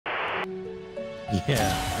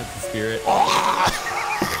Yeah, that's the spirit.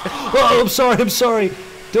 Oh, I'm sorry.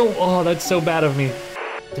 Don't, oh, that's so bad of me.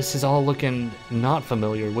 This is all looking not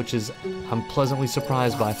familiar, which is, I'm pleasantly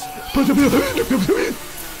surprised by.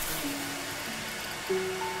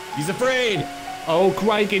 He's afraid! Oh,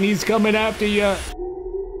 crikey, he's coming after you.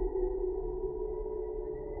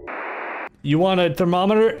 You want a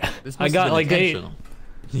thermometer? I got like 8.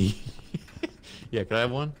 Yeah, could I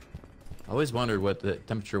have one? I always wondered what the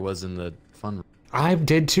temperature was in the fun. I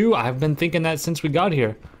did too. I've been thinking that since we got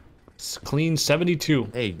here. It's clean 72.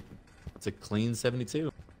 Hey, it's a clean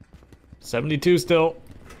 72. 72 still.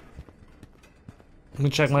 Let me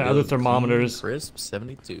check my other thermometers. Crisp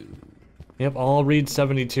 72. Yep, all read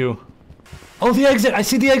 72. Oh, the exit! I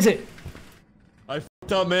see the exit! I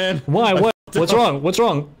f***ed up, man. Why? What? What's wrong? What's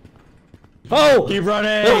wrong? Oh! Keep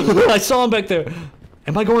running! I saw him back there.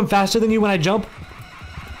 Am I going faster than you when I jump?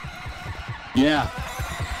 Yeah.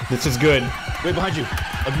 This is good. Wait, behind you.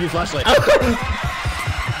 I'll give you a flashlight.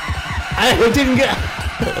 I didn't get...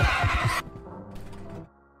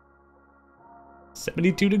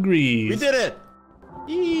 72 degrees. We did it!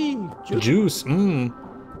 Yee! Juice,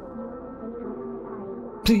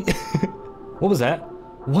 What was that?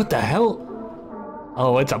 What the hell?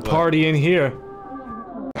 Oh, it's a party in here.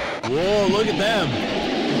 Whoa, look at them!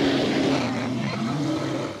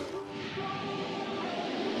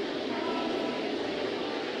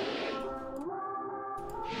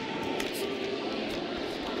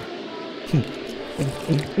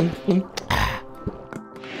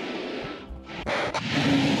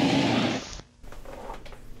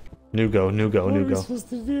 New go. What are we supposed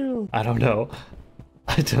to do? I don't know.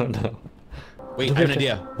 I don't know. Wait, I have an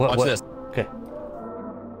idea. Watch this. Okay.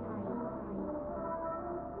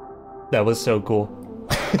 That was so cool.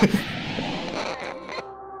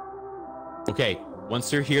 Okay, once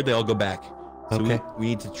they're here, they all go back. So Okay. we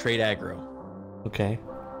need to trade aggro. Okay.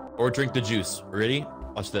 Or drink the juice. Ready?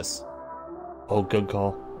 Watch this. Oh, good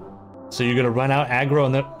call. So you're gonna run out aggro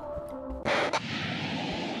and then...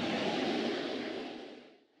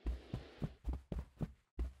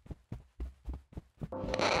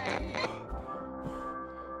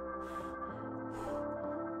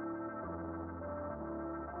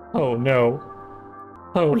 Oh no.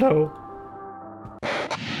 Oh no.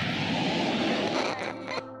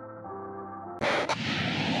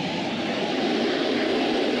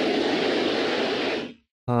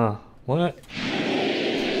 What?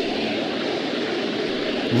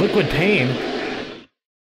 Liquid pain?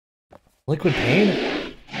 Liquid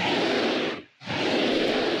pain?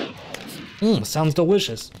 Sounds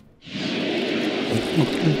delicious.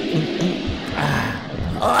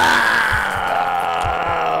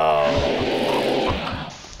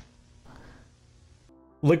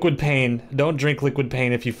 Liquid pain. Don't drink liquid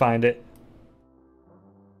pain if you find it.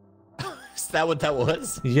 Is that what that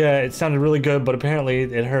was? Yeah, it sounded really good, but apparently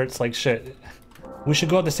it hurts like shit. We should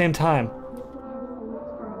go at the same time.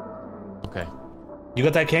 Okay. You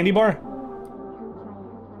got that candy bar?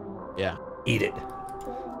 Yeah. Eat it.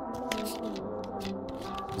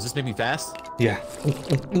 Does this make me fast? Yeah.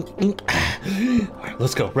 Alright,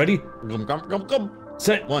 let's go. Ready? Come.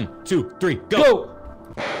 Set. 1, 2, 3, go! Go!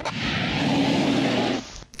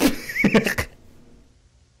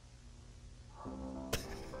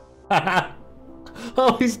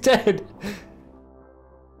 Oh, he's dead.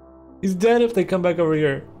 He's dead if they come back over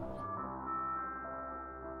here.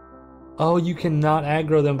 Oh, you cannot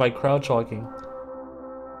aggro them by crouch walking.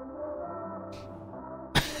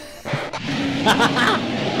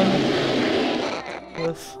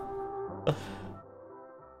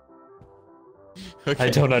 Okay. I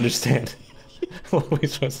don't understand. What are we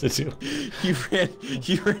supposed to do? You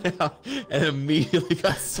ran out and immediately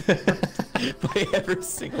got swarmed by every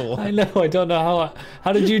single one. I know, I don't know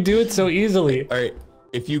how did you do it so easily? Alright,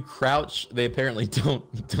 if you crouch, they apparently don't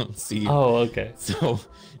see you. Oh, okay. So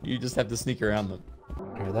you just have to sneak around them.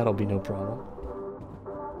 Alright, that'll be no problem.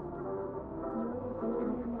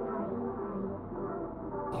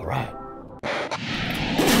 Alright.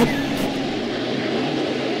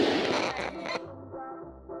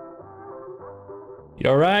 You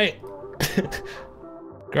alright?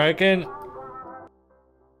 Kraken?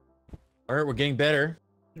 Alright, we're getting better.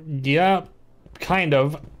 Yeah, kind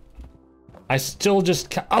of. I still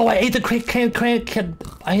just oh, I ate the can.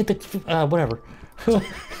 I ate the whatever. What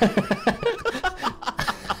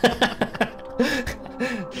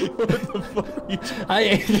the fuck are you trying? I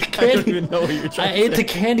ate the candy. I don't even know what you're trying to say. I ate the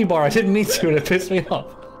candy bar. I didn't mean to, and it pissed me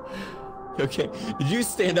off. Okay, did you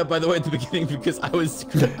stand up by the way at the beginning because I was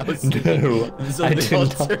No, and so I they did all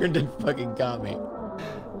not. turned and fucking got me.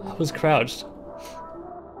 I was crouched.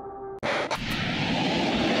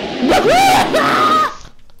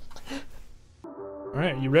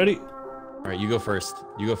 right, you ready? All right, you go first.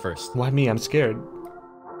 You go first. Why me? I'm scared.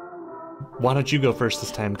 Why don't you go first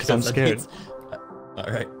this time? Because I'm scared. All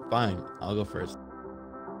right, fine. I'll go first.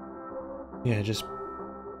 Yeah, just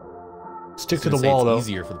stick to the wall, though. It's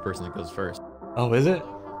easier for the person that goes first. Oh, is it?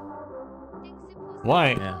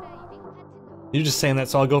 Why? Yeah. You're just saying that,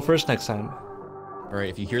 so I'll go first next time. All right,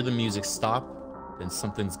 if you hear the music stop, then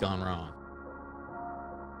something's gone wrong.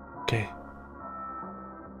 Okay.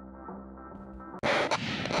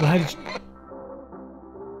 But how did you...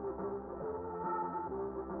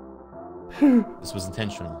 This was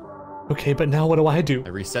intentional. Okay, but now what do I do? I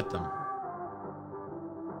reset them.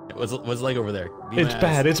 What's it like over there? It's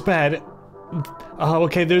bad. It's bad.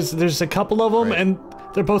 Okay. There's a couple of them, and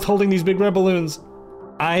they're both holding these big red balloons.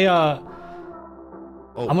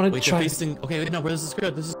 Oh, I'm gonna wait, try. Okay, wait, no, this is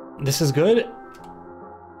good. This is good.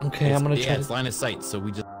 Okay, I'm gonna try. Yeah, it's line of sight, so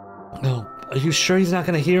we just. No, are you sure he's not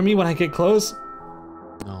gonna hear me when I get close?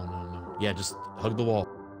 No. Yeah, just hug the wall.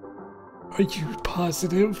 Are you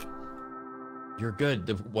positive? You're good.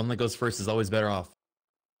 The one that goes first is always better off.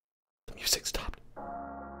 The music stopped.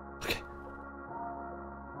 Okay.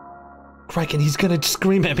 Kraken, he's gonna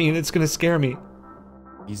scream at me and it's gonna scare me.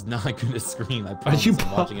 He's not gonna scream. I promise.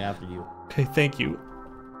 I'm watching after you. Okay, thank you.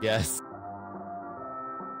 Yes.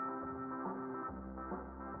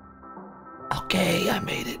 Okay, I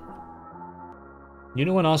made it. You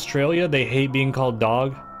know in Australia they hate being called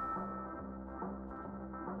dog?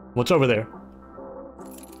 What's over there?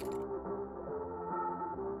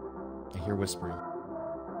 I hear whispering.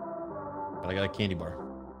 But I got a candy bar.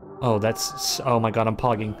 Oh, that's... Oh my god, I'm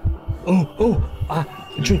pogging.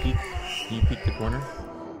 Drink. Can you peek the corner?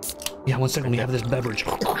 Yeah, one second, let me have this beverage.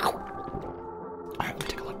 Alright, let me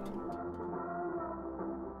take a look.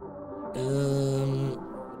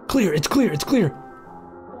 Clear, it's clear, it's clear!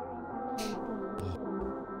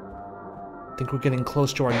 I think we're getting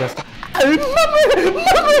close to our destination. Mother!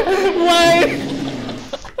 Why?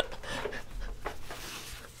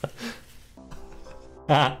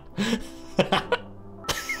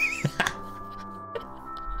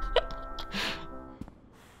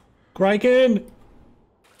 Kraken!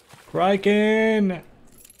 Kraken!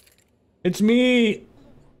 It's me!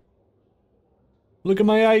 Look at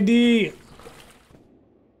my ID!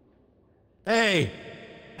 Hey!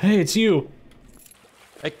 Hey, it's you!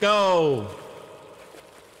 Let go!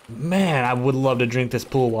 Man, I would love to drink this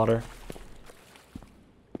pool water.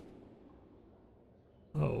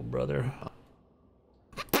 Oh, brother.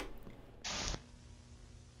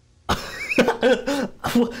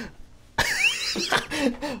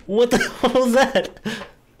 What the hell was that?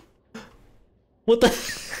 What the...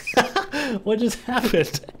 What just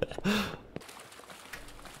happened?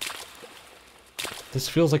 This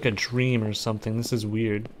feels like a dream or something. This is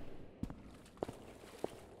weird.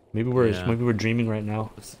 Maybe we're dreaming right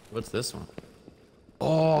now. What's this one?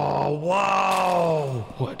 Oh, wow!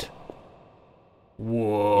 What?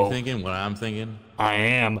 Whoa. You thinking what I'm thinking? I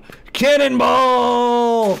am.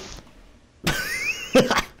 Cannonball!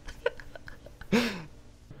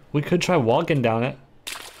 We could try walking down it.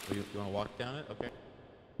 You want to walk down it? Okay.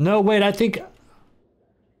 No, wait, I think...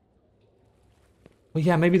 Well,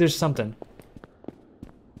 yeah, maybe there's something.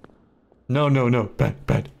 No. Bad.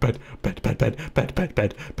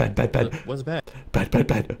 What's bad?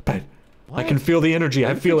 Bad. I can feel the energy.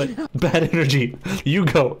 I feel it. Bad energy. You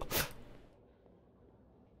go.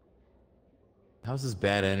 How's this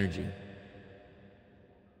bad energy?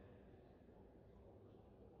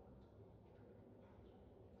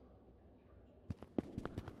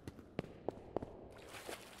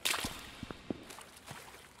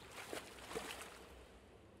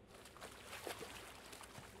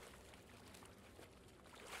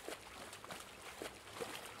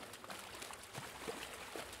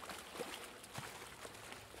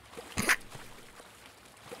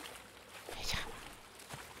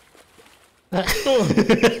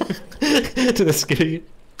 To the skitty.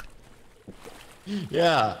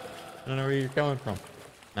 Yeah, I don't know where you're coming from.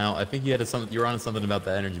 Now, I think you were on something about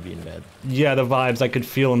the energy being bad. Yeah, the vibes. I could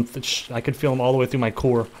feel them. I could feel them all the way through my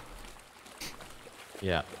core.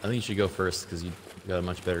 Yeah, I think you should go first because you got a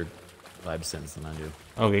much better vibe sense than I do.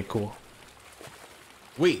 Okay, cool.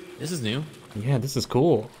 Wait, this is new. Yeah, this is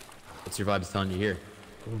cool. What's your vibes telling you here?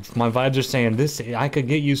 My vibes are saying this. I could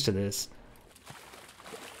get used to this.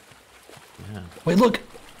 Yeah. Wait, look.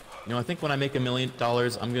 You know, I think when I make $1 million,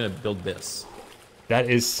 I'm gonna build this. That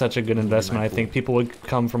is such a good investment. I think people would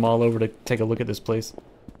come from all over to take a look at this place.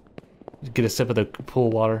 Get a sip of the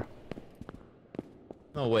pool water.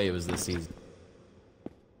 No way it was this easy.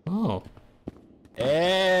 Oh.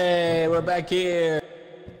 Hey, we're back here.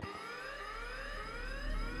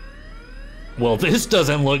 Well, this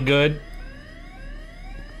doesn't look good.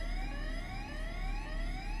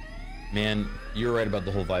 Man, you're right about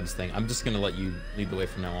the whole vibes thing. I'm just gonna let you lead the way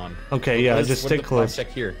from now on. Okay, yeah, just stick close.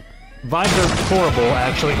 Check here. Vibes are horrible,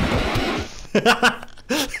 actually.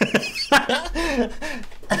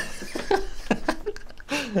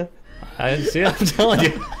 I see. I'm telling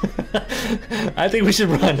you. I think we should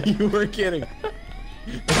run. You were kidding.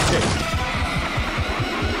 Okay.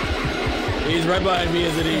 He's right behind me,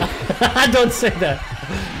 isn't he? Don't say that.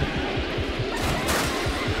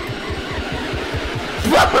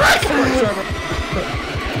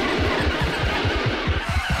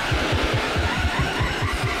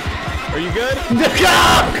 Are you good?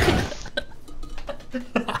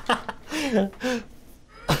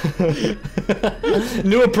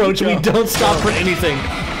 New approach. We don't stop for anything.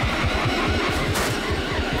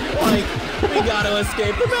 Like, we gotta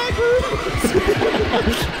escape the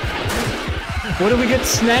backrooms. What did we get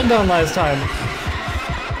snagged on last time?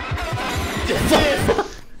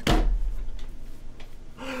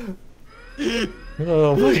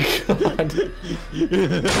 Oh my god.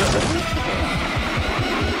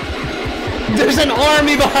 There's an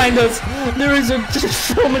army behind us! There is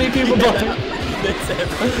just so many people behind.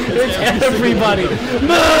 It's everybody. Move!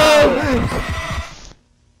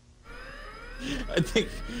 I think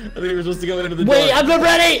we're supposed to go into the Wait, door. I'm not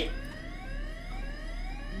ready!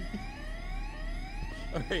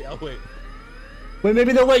 Alright, I'll wait. Wait,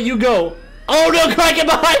 maybe they'll let you go. Oh no, Kraken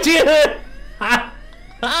behind you!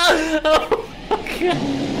 Oh my god.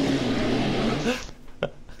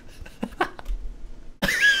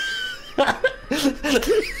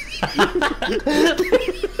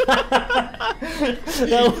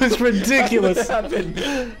 That was ridiculous. How did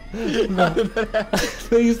that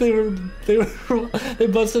happen? They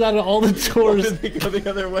busted out of all the doors. Did they go the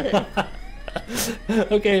other way?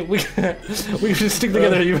 Okay, we should stick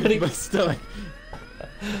together. Are you ready? My stomach.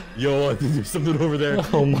 Yo, I think there's something over there.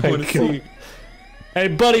 Oh my god. See. Hey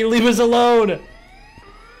buddy, leave us alone.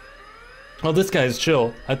 Oh, this guy's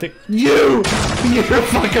chill. I think you're a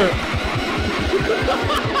fucker.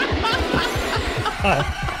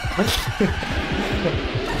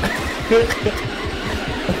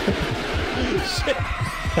 Shit.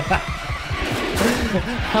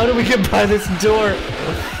 How do we get by this door?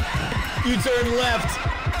 You turn left.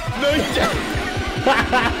 No, you don't.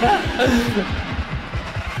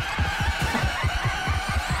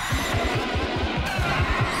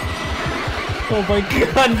 Oh my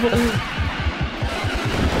god.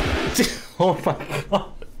 Oh my god.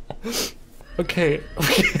 Okay.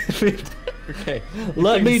 Okay.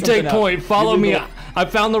 Let me take point. Follow me. I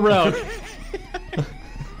found the route.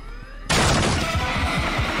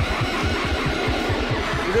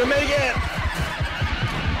 You're gonna make it.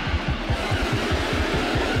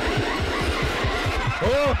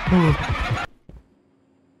 Oh.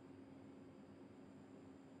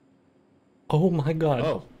 Oh my god.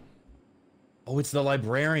 Oh. Oh, it's the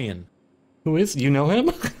librarian. Who is? You know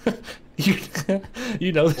him?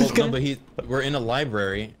 you know this guy? No, but we're in a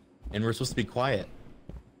library, and we're supposed to be quiet.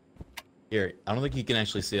 Here, I don't think he can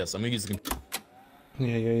actually see us. I'm gonna use the.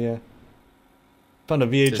 Yeah. Found a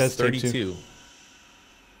VHS tape 32. too.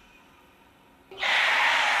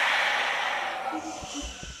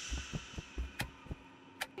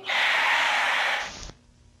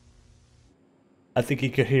 I think he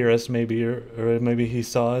could hear us, maybe, or maybe he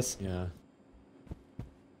saw us. Yeah.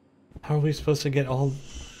 How are we supposed to get all...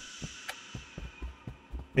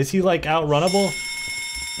 Is he, like, outrunnable?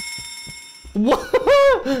 What?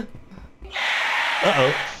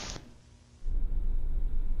 Uh-oh.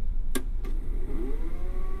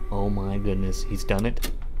 Oh my goodness, he's done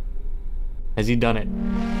it? Has he done it?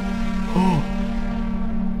 Oh!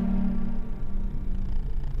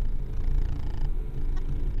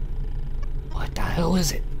 What the hell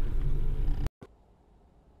is it?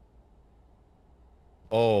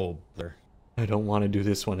 Oh, there. I don't want to do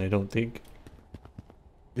this one, I don't think.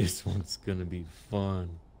 This one's gonna be fun.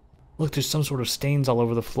 Look, there's some sort of stains all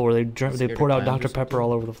over the floor. They Scared poured of out clowns or Dr. Pepper something?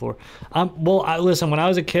 all over the floor. Well, listen, when I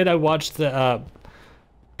was a kid, I watched the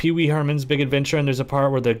Pee Wee Herman's Big Adventure, and there's a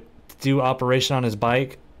part where they do operation on his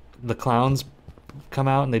bike. The clowns come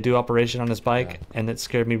out and they do operation on his bike, and it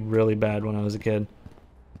scared me really bad when I was a kid.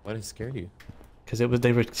 Why did it scare you? Because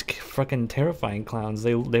they were fucking terrifying clowns.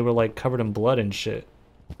 They were like covered in blood and shit.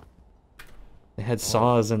 They had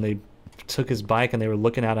saws and they took his bike and they were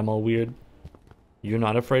looking at him all weird. You're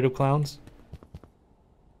not afraid of clowns?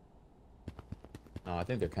 No, I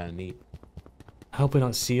think they're kind of neat. I hope we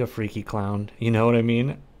don't see a freaky clown. You know what I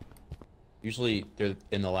mean? Usually, they're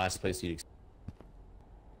in the last place you'd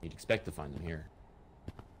expect to find them here.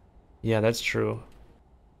 Yeah, that's true.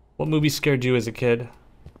 What movie scared you as a kid?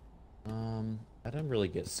 I didn't really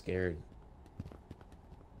get scared.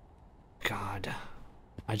 God,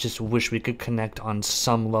 I just wish we could connect on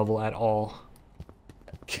some level at all.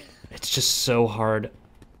 It's just so hard.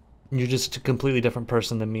 You're just a completely different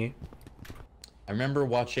person than me. I remember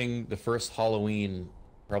watching the first Halloween,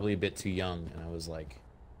 probably a bit too young, and I was like...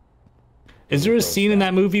 Is there a scene in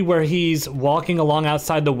that movie where he's walking along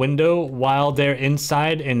outside the window while they're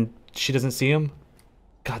inside and she doesn't see him?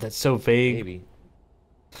 God, that's so vague. Maybe.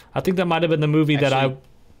 I think that might have been the movie that I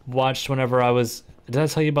watched whenever I was... Did I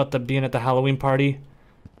tell you about being at the Halloween party?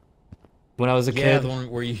 When I was a kid? Yeah, the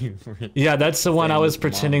one where you... Yeah, that's the one I was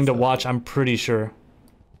pretending to watch, I'm pretty sure.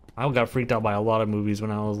 I got freaked out by a lot of movies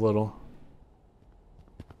when I was little.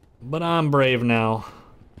 But I'm brave now.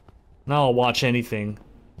 Now I'll watch anything.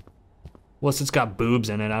 Unless it's got boobs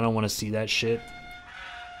in it, I don't want to see that shit.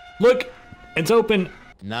 Look! It's open!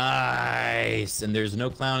 Nice! And there's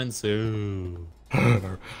no clown in Sue.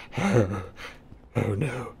 Oh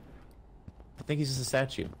no. I think he's just a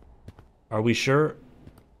statue. Are we sure?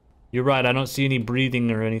 You're right, I don't see any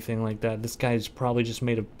breathing or anything like that. This guy's probably just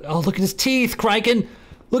made of... Oh, look at his teeth, Kraken!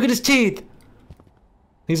 Look at his teeth!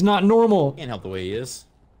 He's not normal. Can't help the way he is.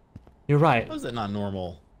 You're right. How is that not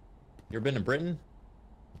normal? You ever been to Britain?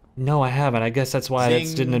 No, I haven't. I guess that's why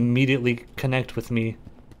it didn't immediately connect with me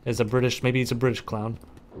as a British... Maybe he's a British clown.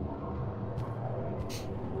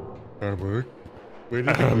 Where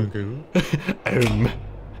did you go?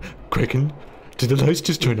 Kraken, did the lights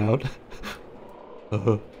just turn out?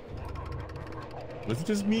 Was it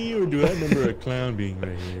just me, or do I remember a clown being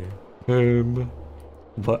right here?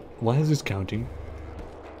 What? Why is this counting?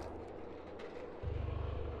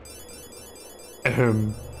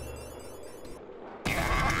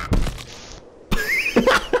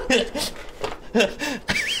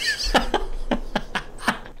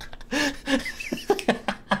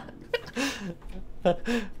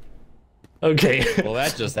 Okay. Well,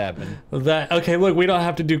 that just happened. Okay, look, we don't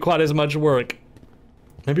have to do quite as much work.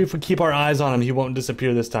 Maybe if we keep our eyes on him, he won't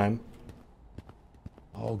disappear this time.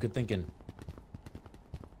 Oh, good thinking.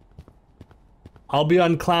 I'll be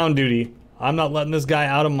on clown duty. I'm not letting this guy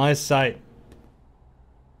out of my sight.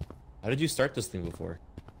 How did you start this thing before?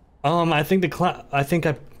 I think We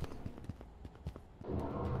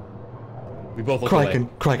both look Kraken,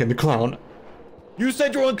 alike. Kraken the clown. You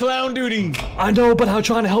said you're on clown duty! I know, but I'm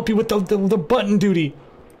trying to help you with the button duty.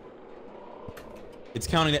 It's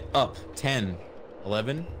counting it up. 10,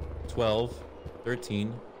 11, 12,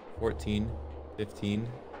 13, 14, 15,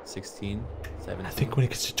 16, 17. I think when it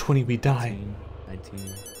gets to 20, we die. 19,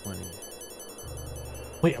 20.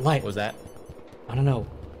 Wait, a light. What was that? I don't know.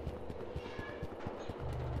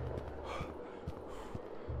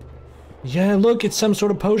 Yeah, look, it's some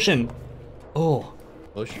sort of potion. Oh.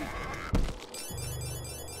 Potion?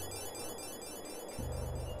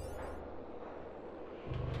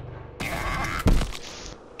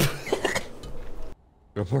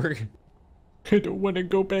 Report. I don't want to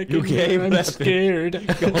go back in Okay, there. I'm scared.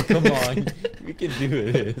 Oh, come on. We can do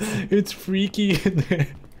it. It's freaky in there.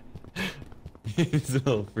 It's a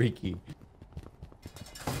little freaky.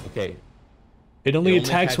 Okay. It only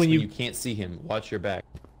attacks when you can't see him. Watch your back.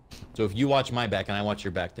 So if you watch my back and I watch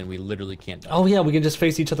your back, then we literally can't die. Oh yeah, we can just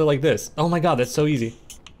face each other like this. Oh my god, that's so easy.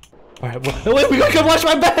 Alright, well, wait, we gotta watch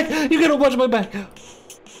my back! You gotta watch my back!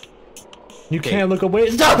 You can't look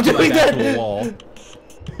away. Stop doing that! To the wall.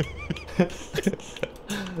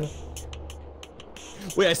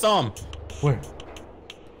 Wait, I saw him. Where?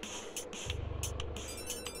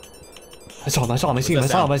 I saw him, I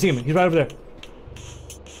see him. He's right over there.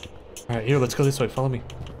 Alright, here, let's go this way. Follow me.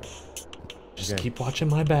 Just keep watching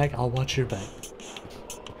my back. I'll watch your back.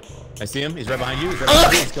 I see him. He's right behind you. He's right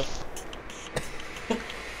behind you. Let's go.